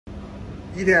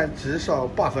一天至少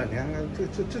8份。你看看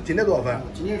这今天多少份？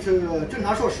今天是正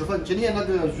常说10份，今天那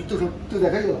个鱼都在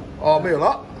这有了。哦，没有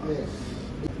了。对。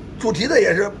猪蹄子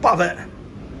也是8份。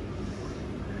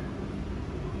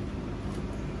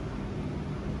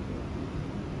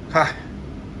看。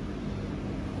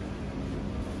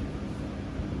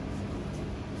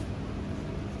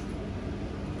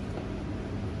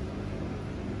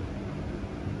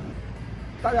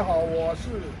大家好，我是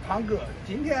唐哥。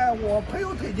今天我朋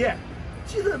友推荐，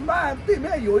基德曼对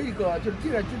面有一个，就是地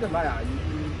面基德曼呀，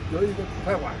有一个土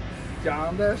菜馆，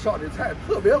讲的烧的菜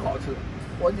特别好吃。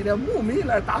我今天慕名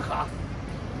来打卡，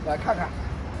来看看。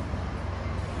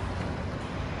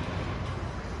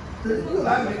又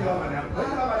来梅老板娘，梅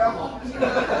老板娘好。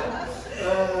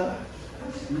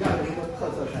你家有什么特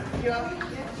色菜？有，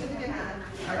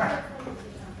看看。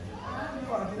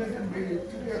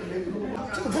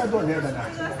这个菜多少钱在这？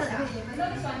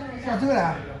像这个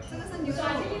呢？这个是牛肉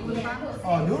58。哦，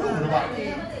牛肉58。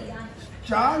讲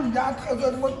你家特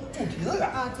色什么猪蹄子的？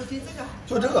啊，猪蹄这个。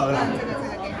就这个是吧？这个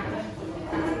给。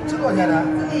这多少钱呢？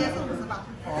这个也是58。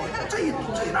哦，这一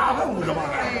大份58。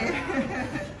对。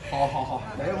好，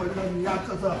来一会儿这个你家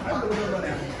特色还有什么特色呢？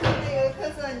这个特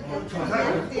色你炒菜，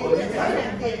对，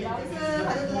就是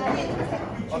还有这个电土菜。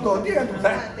哦，都是电土菜。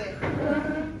对。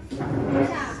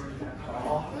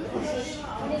好，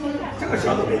这个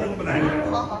小的没那么难。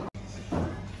好。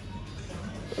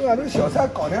俺这个小菜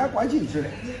搞得还管紧致嘞。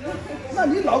那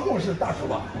你老公是大厨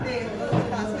吧？对，我是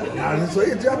大厨。啊，所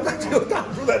以只有大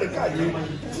厨才能干净。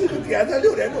这个点在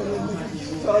6点钟，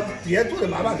碟做的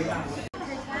满满的。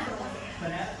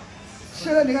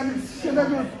现在你看，现在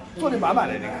就做的满满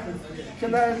的，你看，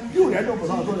现在6点钟不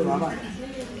到做的满满。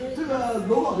这个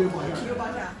楼好多包厢？有包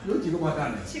厢。有几个包厢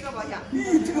呢？7个包厢。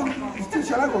咦，这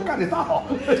小两口干的大好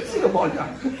，7个包厢，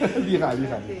厉害。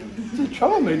这全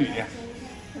部美女呢。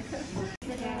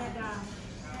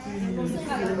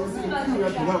这个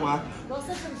土菜馆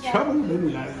全部是美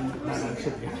女来吃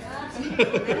的。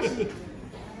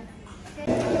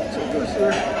这就是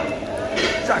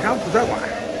家常土菜馆。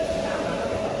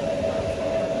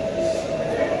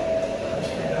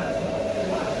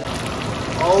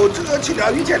哦，这个青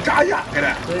椒鱼先炸一下，给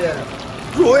它。对。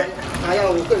入味。炸一下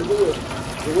5份入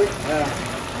味。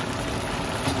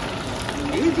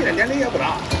你今年年龄也不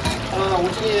大。我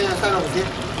今年35岁。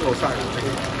哦，35岁，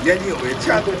年纪有为。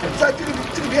咱这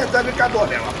个店咱这干多少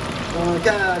年了？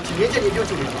干今年这里6、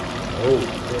7年了。哦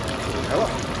，9年了，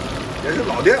也是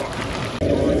老店了。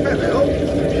太美了。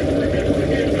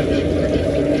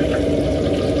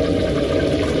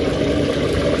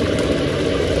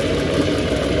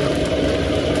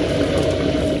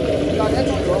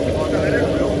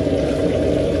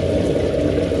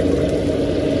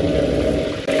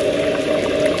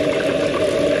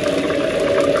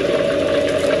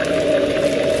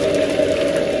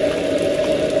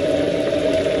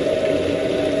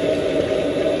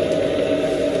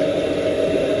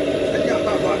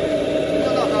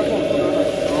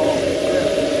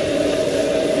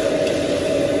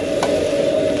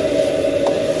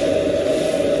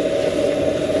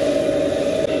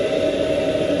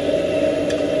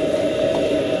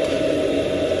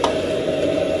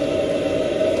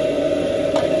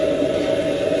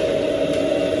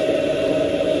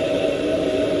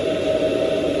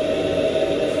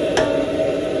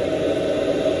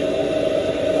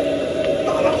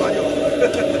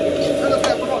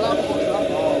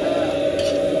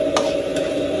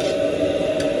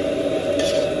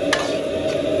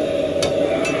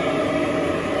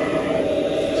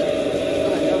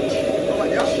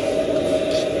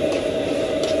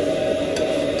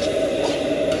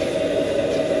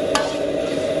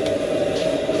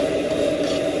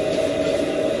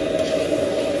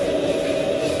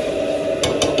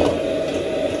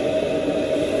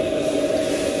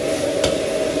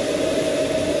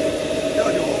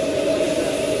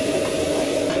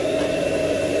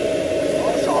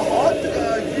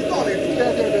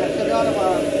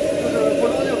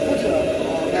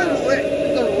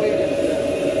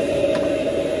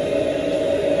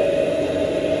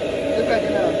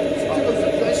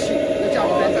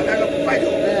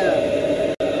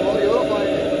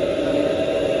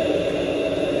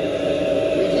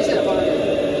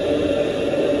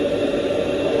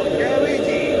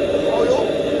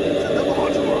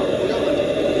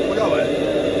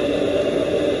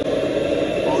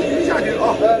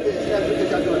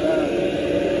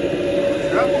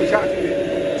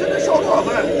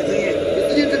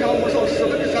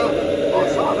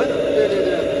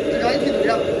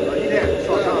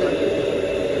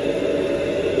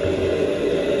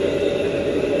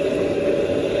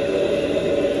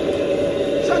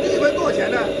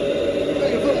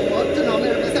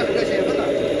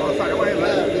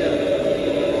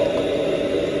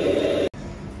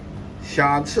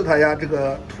想吃他家这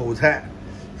个土菜，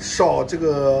烧这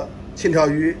个青条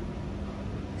鱼，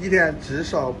一天只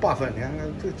烧8份。你看看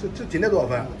这今天多少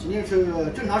份？今天是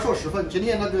正常烧10份，今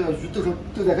天那个鱼都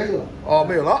在这里了。哦，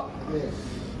没有了。对，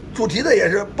猪蹄子也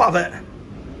是8份。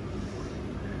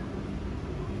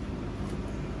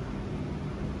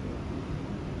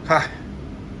看。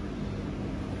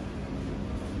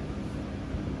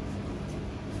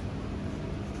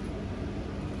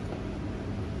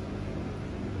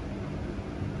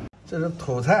这是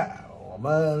土菜，我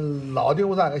们老丁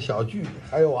3个小聚，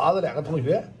还有我儿子2个同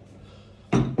学。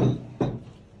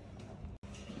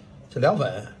这凉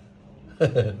粉，呵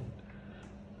呵，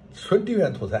纯定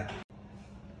远土菜。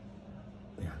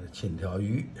你看这青条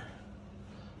鱼，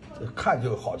这看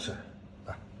就好吃。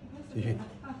来，继续。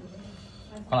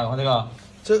看哪个？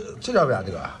这个？这叫啥？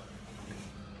这个？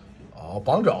哦，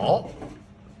棒爪，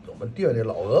我们定远的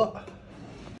老鹅。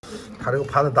它这个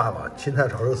盘子大嘛，芹菜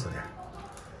炒肉丝的。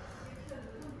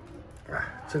哎，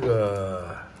这个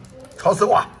炒丝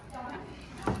瓜，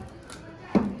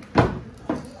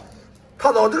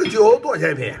唐总，这个酒多少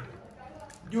钱一瓶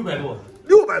？600多。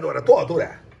600多的，多少度的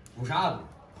？52度。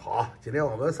好，今天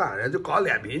我们3个人就搞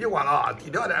2瓶就完了啊，低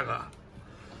调点个。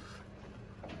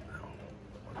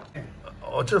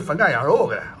哦，这是粉干羊肉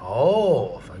呗？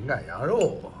哦，粉干羊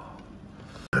肉，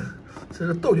这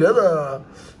是豆角子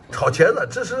炒茄子，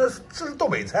这是东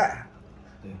北菜。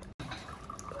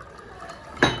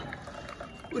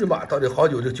我的妈！到底好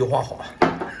酒，这酒花好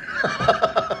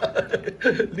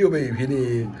，600一瓶的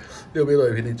，600多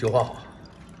一瓶的酒花好。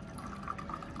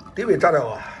定位炸掉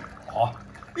啊！好，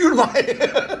哎呦我的妈呀！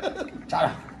炸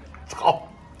了，好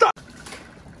炸！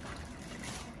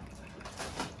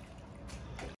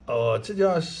这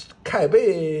叫开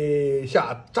背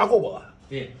下炸锅巴。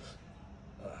对。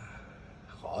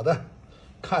好的，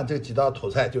看这几道土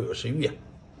菜就有食欲啊。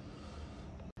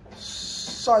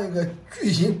上一个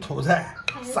巨型土菜。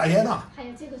3鲜汤，还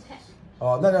有这个菜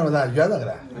哦，那叫啥？原那个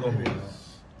嘞？我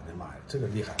的妈呀，这个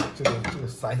厉害！这个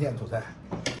3鲜土菜，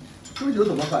这个酒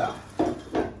怎么喝呀？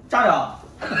炸掉！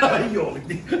哎呦，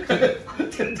你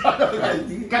这炸掉了，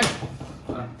你干！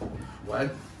我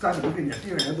咱这么跟你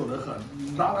定远人都能喝，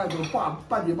拿来都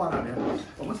半斤8两的。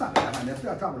我们3个人，反正不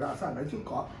要炸不炸，3个人就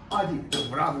搞2斤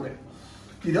5让度的，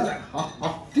低调点，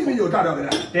好，定远酒炸掉的。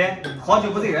对，好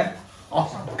酒不醉人。好，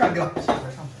干掉，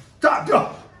炸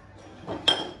掉。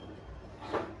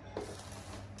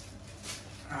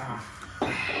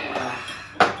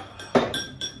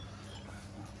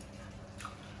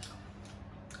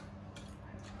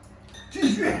继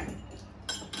续，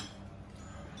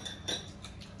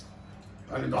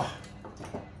来领导，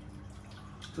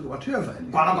这是我推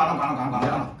粉，关了，关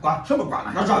什么关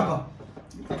了？那炸个，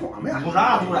你装没？不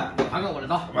啥出来，大哥我知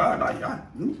道。我大爷，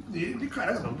你看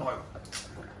这个怎么着呀？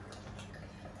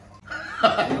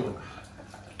哎呦，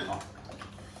好，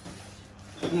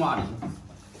马铃，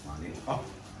好，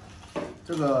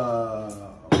这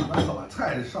个慢慢喝吧，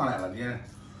菜上来了，你，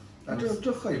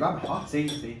这喝一半吧啊。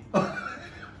谁？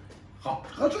好，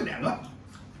喝这2个。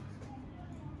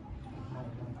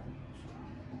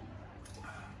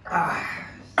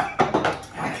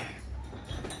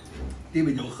定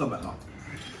位酒喝满了，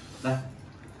来，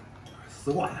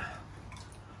死惯了。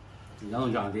杨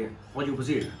总讲的对，好酒不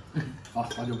醉人。好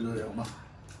久不醉人嘛。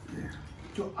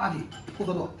就2斤不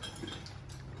喝多。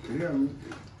这个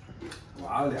我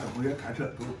2个同学开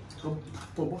车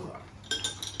都不喝。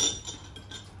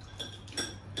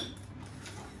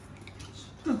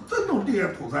这真都定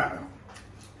远土菜啊，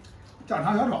家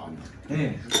常小炒。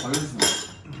哎，好有意思。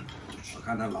我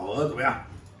看那老鹅怎么样？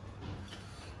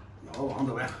老鹅王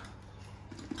怎么样？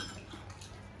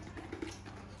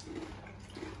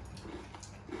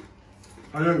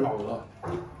还是老鹅。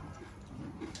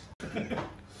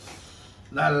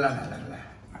来，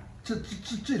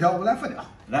这条我们来分了。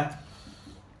来，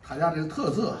他家这个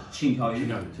特色青条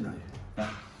鱼。来，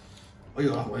我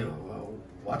有了，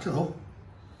我吃头。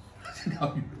青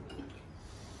条鱼。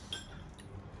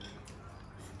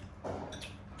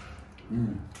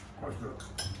好吃，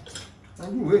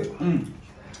入味。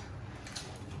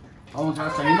然后它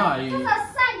身上这是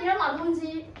3年老公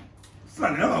鸡。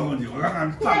3年老公鸡，我看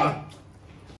看炸了。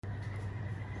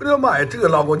我的妈呀，这个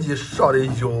老公鸡烧的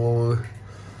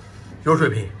有水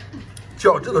平，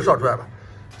脚趾头烧出来了。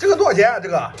这个多少钱啊？这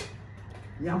个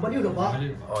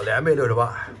268。哦，268。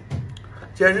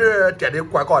这是点的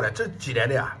怪高的，这几年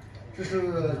的呀？这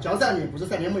是江3的，不是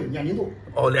3年没2年多。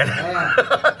哦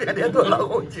，2年多老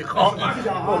公鸡，好，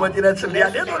我们今天吃2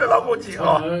年多的老公鸡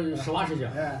啊。实话实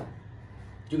讲，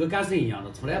就跟干笋一样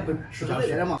的，从来不吃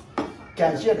这样嘛。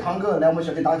感谢堂哥来我们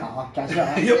小区打卡啊，感谢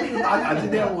啊！也不是打卡，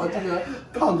今天我这个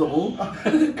汤总，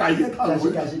感谢汤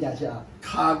总，感谢啊！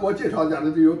他给我介绍家的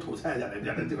这有土菜家的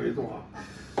这个一种啊。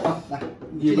好，来，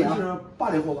你们是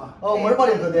80后吧？哦，我是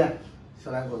80后的。小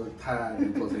两口子太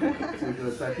能做生意了，这个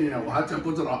在定远我还真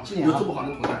不知道有这么好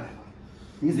的土菜。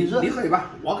你喝一半，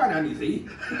我干点你谁？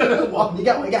我你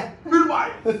干我干。没什么玩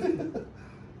意。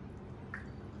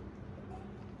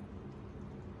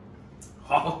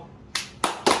好。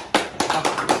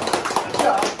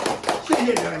谢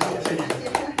谢你，谢谢。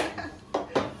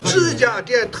这家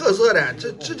店特色的，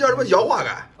这叫什么摇花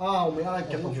干？啊，我们要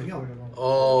讲个图片。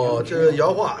哦，这是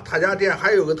摇花，他家店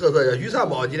还有个特色叫鱼三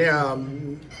宝。今天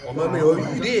我们没有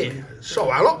预定，烧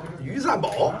完了鱼三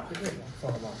宝。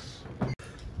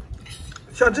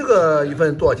像这个一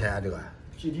份多少钱啊？这个？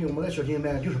今天我们在小区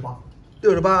卖68。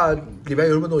68里面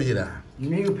有什么东西呢？里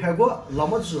面有排骨、老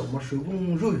母鸡、我们手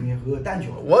工肉云和蛋饺。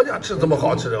我想吃这么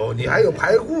好吃的哦，你还有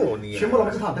排骨，你全部老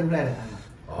母鸡汤炖出来的。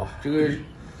哦，这个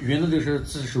云子就是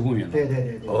自己手工云的。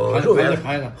对。哦，肉圆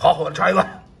尝一个。好，我尝一个。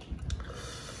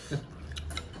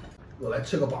我来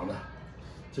吃个膀子，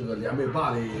这个280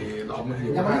的老母鸡，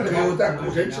我看只有在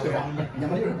古城吃的吧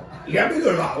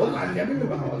？268，我看268，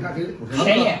我看给古城。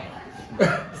便宜。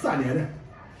3年的。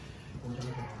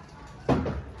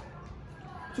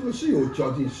这个是有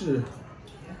交际是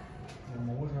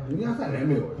，2年3年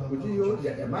没有，估计有2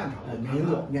年半长。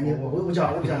年多，我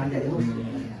讲2年多。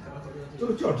这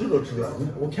个饺子都吃了，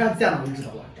我看这样我就知道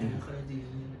了。